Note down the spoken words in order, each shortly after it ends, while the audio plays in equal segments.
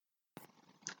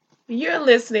You're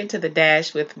listening to The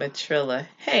Dash with Matrilla.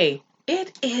 Hey,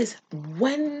 it is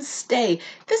Wednesday.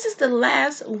 This is the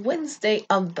last Wednesday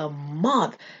of the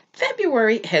month.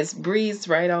 February has breezed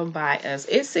right on by us.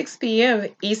 It's 6 p.m.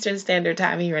 Eastern Standard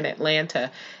Time here in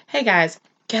Atlanta. Hey guys,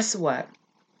 guess what?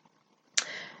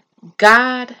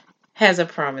 God has a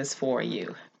promise for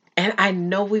you. And I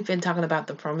know we've been talking about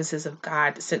the promises of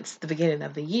God since the beginning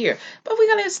of the year, but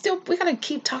we're gonna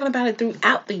keep talking about it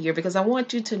throughout the year because I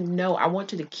want you to know, I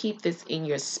want you to keep this in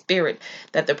your spirit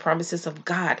that the promises of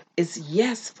God is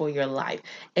yes for your life.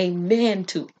 Amen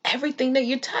to everything that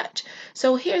you touch.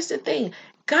 So here's the thing.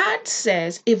 God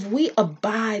says if we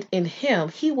abide in him,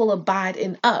 he will abide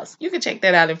in us. You can check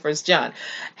that out in First John.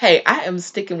 Hey, I am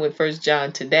sticking with First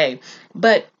John today.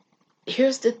 But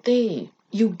here's the thing.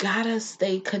 You gotta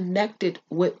stay connected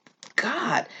with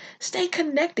God. Stay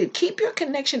connected. Keep your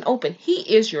connection open. He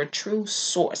is your true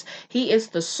source. He is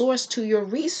the source to your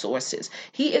resources.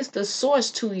 He is the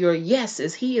source to your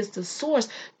yeses. He is the source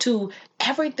to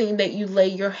everything that you lay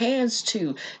your hands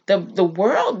to. The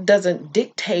world doesn't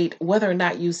dictate whether or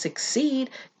not you succeed.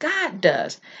 God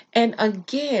does. And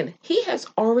again, he has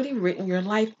already written your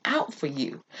life out for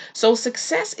you. So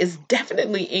success is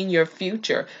definitely in your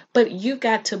future, but you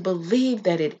got to believe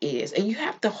that it is. And you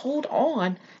have to hold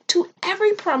on to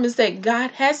every promise that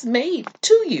God has made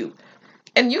to you.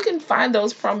 And you can find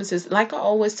those promises, like I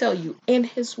always tell you, in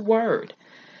his word.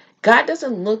 God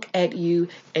doesn't look at you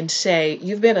and say,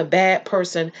 you've been a bad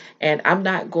person and I'm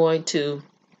going to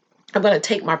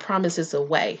take my promises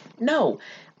away. No.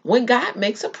 When God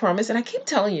makes a promise, and I keep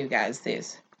telling you guys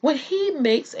this, when he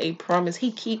makes a promise,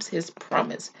 he keeps his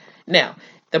promise. Now,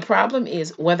 the problem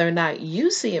is whether or not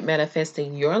you see it manifest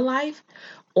in your life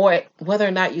or whether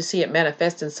or not you see it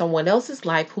manifest in someone else's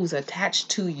life who's attached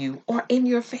to you or in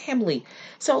your family.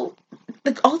 So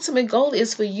the ultimate goal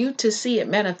is for you to see it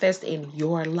manifest in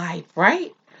your life,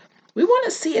 right? We want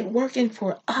to see it working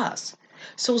for us.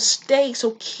 So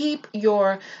keep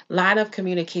your line of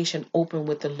communication open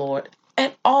with the Lord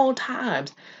at all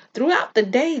times. Throughout the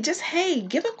day, just hey,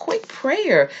 give a quick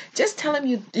prayer. Just tell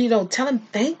him tell him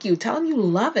thank you. Tell him you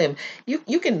love him.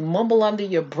 You can mumble under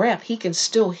your breath. He can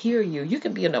still hear you. You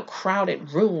can be in a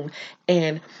crowded room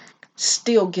and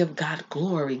still give God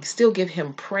glory, still give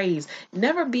him praise.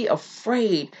 Never be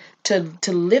afraid to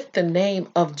lift the name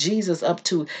of Jesus up,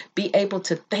 to be able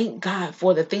to thank God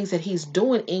for the things that he's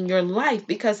doing in your life,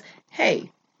 because hey,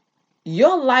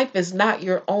 your life is not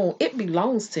your own. It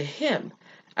belongs to him.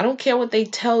 I don't care what they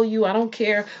tell you. I don't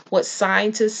care what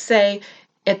scientists say.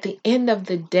 At the end of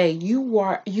the day, you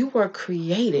were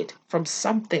created from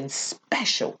something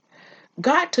special.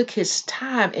 God took his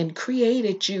time and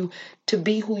created you to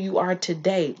be who you are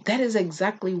today. That is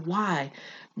exactly why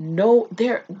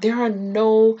there are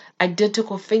no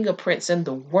identical fingerprints in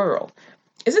the world.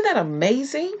 Isn't that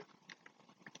amazing?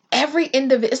 Every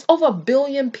individual, it's over 1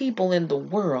 billion people in the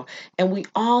world, and we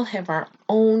all have our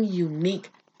own unique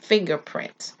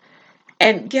fingerprints.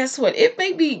 And guess what? It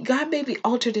may be, God may be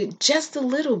altered it just a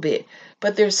little bit,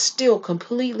 but they're still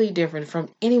completely different from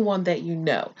anyone that you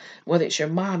know. Whether it's your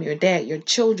mom, your dad, your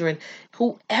children,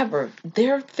 whoever,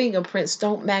 their fingerprints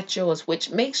don't match yours,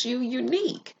 which makes you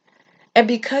unique. And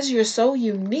because you're so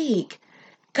unique,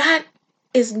 God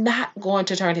is not going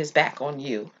to turn his back on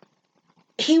you.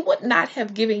 He would not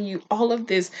have given you all of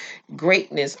this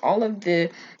greatness, all of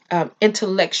the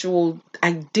intellectual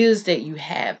ideas that you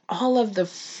have, all of the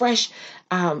fresh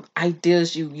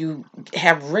ideas you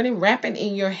have running rampant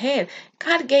in your head.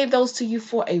 God gave those to you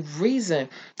for a reason,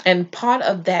 and part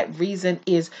of that reason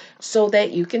is so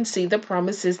that you can see the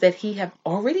promises that He have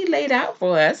already laid out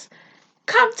for us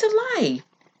come to life.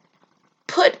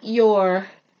 Put your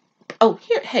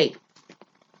hey,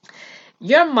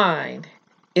 your mind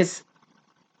is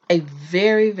a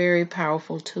very, very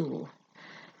powerful tool.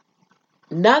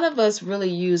 None of us really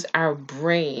use our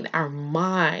brain, our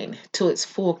mind, to its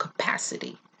full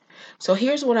capacity. So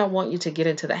here's what I want you to get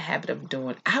into the habit of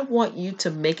doing. I want you to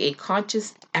make a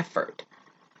conscious effort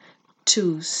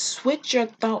to switch your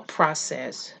thought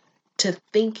process to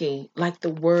thinking like the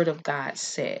Word of God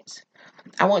says.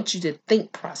 I want you to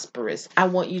think prosperous. I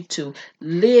want you to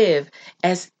live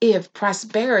as if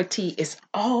prosperity is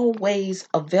always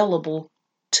available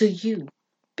to you,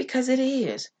 because it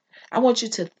is. I want you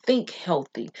to think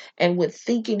healthy. And with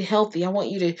thinking healthy, I want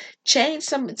you to change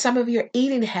some of your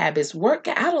eating habits, work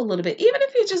out a little bit. Even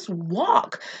if you just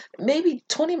walk, maybe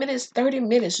 20 minutes, 30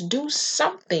 minutes, do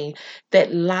something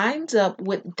that lines up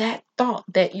with that thought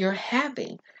that you're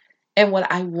having. And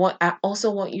I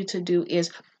also want you to do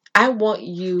is I want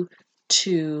you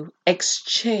to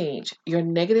exchange your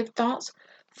negative thoughts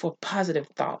for positive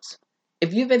thoughts.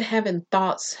 if you've been having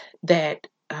thoughts that,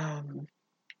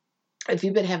 if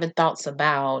you've been having thoughts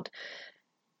about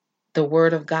the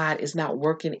word of God is not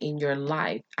working in your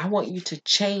life, I want you to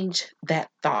change that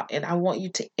thought, and I want you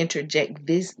to interject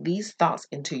these thoughts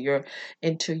into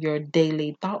your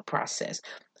daily thought process.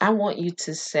 I want you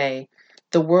to say,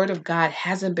 the word of God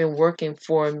hasn't been working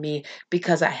for me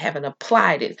because I haven't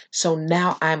applied it. So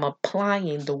now I'm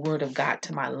applying the word of God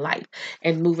to my life.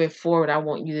 And moving forward, I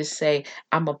want you to say,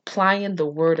 I'm applying the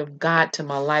word of God to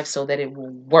my life so that it will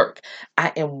work.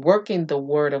 I am working the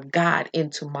word of God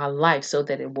into my life so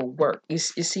that it will work. You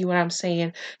see what I'm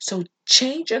saying? So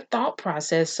change your thought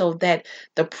process so that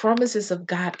the promises of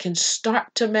God can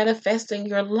start to manifest in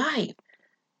your life.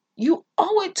 You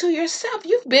owe it to yourself.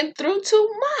 You've been through too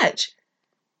much.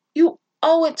 You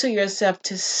owe it to yourself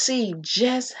to see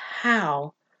just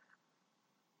how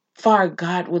far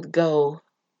God would go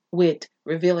with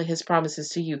revealing his promises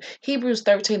to you. Hebrews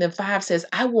 13:5 says,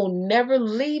 I will never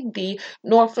leave thee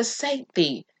nor forsake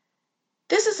thee.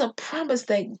 This is a promise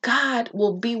that God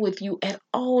will be with you at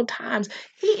all times.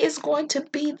 He is going to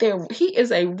be there. He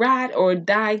is a ride or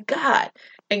die God.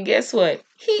 And guess what?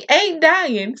 He ain't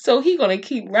dying, so he going to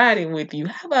keep riding with you.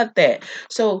 How about that?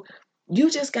 So you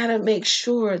just got to make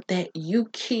sure that you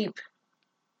keep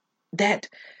that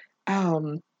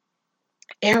um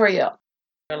area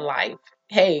in your life.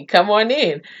 Hey, come on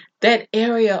in. That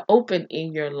area open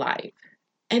in your life.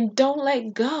 And don't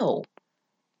let go.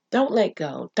 Don't let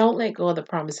go. Don't let go of the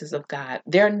promises of God.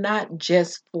 They're not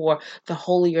just for the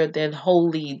holier than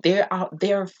holy.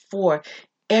 They're for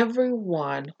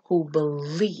everyone who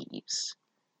believes.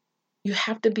 You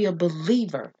have to be a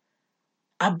believer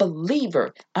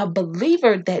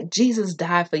that Jesus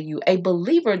died for you, a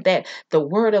believer that the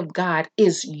word of God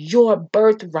is your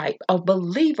birthright, a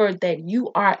believer that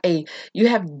you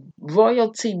have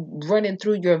royalty running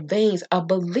through your veins, a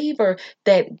believer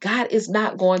that God is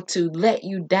not going to let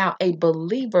you down, a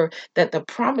believer that the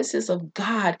promises of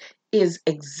God is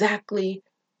exactly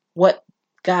what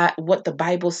what the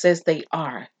Bible says they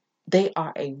are. They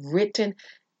are a written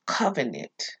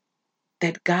covenant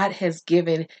that God has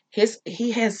given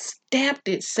he has stamped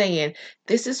it saying,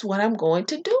 this is what I'm going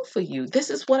to do for you. This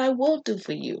is what I will do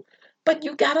for you. But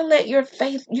you got to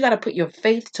you got to put your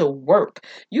faith to work.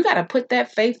 You got to put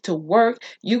that faith to work.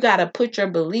 You got to put your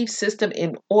belief system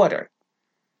in order.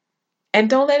 And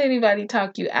don't let anybody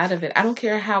talk you out of it. I don't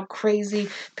care how crazy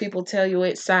people tell you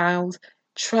it sounds.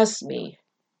 Trust me,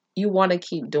 you want to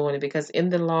keep doing it because in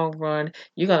the long run,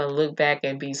 you're going to look back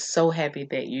and be so happy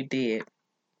that you did.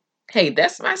 Hey,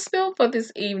 that's my spill for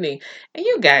this evening. And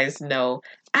you guys know,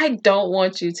 I don't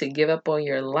want you to give up on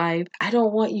your life. I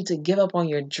don't want you to give up on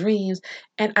your dreams.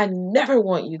 And I never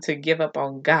want you to give up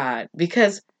on God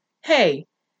because, hey,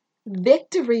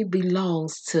 victory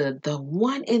belongs to the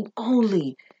one and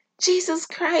only Jesus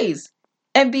Christ.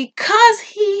 And because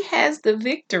he has the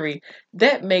victory,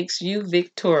 that makes you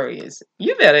victorious.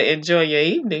 You better enjoy your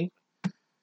evening.